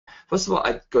first of all,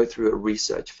 I go through a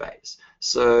research phase.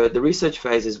 So the research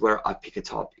phase is where I pick a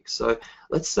topic. So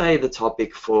let's say the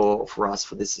topic for us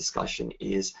for this discussion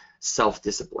is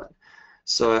self-discipline.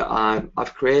 So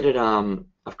I've created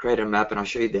a map, and I'll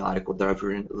show you the article that I've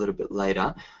written a little bit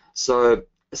later. So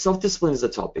self-discipline is a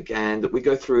topic, and we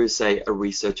go through, say, a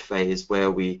research phase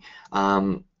where we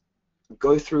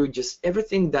go through just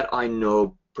everything that I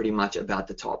know pretty much about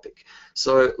the topic.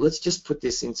 So let's just put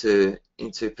this into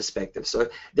perspective. So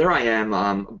there I am,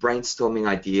 brainstorming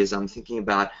ideas. I'm thinking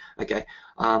about, okay,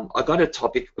 I got a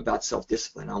topic about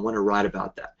self-discipline. I want to write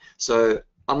about that. So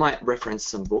I might reference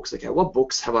some books. Okay, what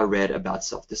books have I read about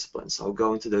self-discipline? So I'll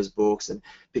go into those books and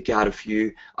pick out a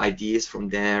few ideas from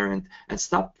there and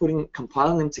start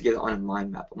compiling them together on a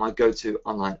mind map. I might go to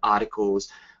online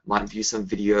articles, might view some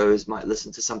videos, might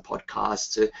listen to some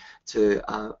podcasts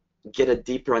to get a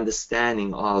deeper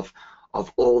understanding of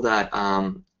all that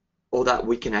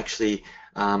we can actually,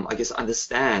 I guess,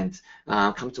 understand,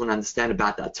 come to an understand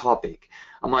about that topic.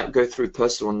 I might go through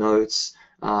personal notes,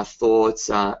 thoughts,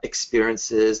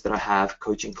 experiences that I have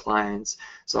coaching clients.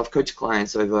 So I've coached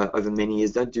clients over many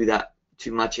years. Don't do that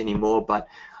too much anymore, but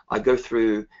I go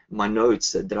through my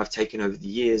notes that I've taken over the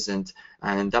years, and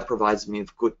that provides me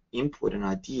with good input and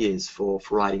ideas for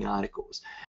writing articles.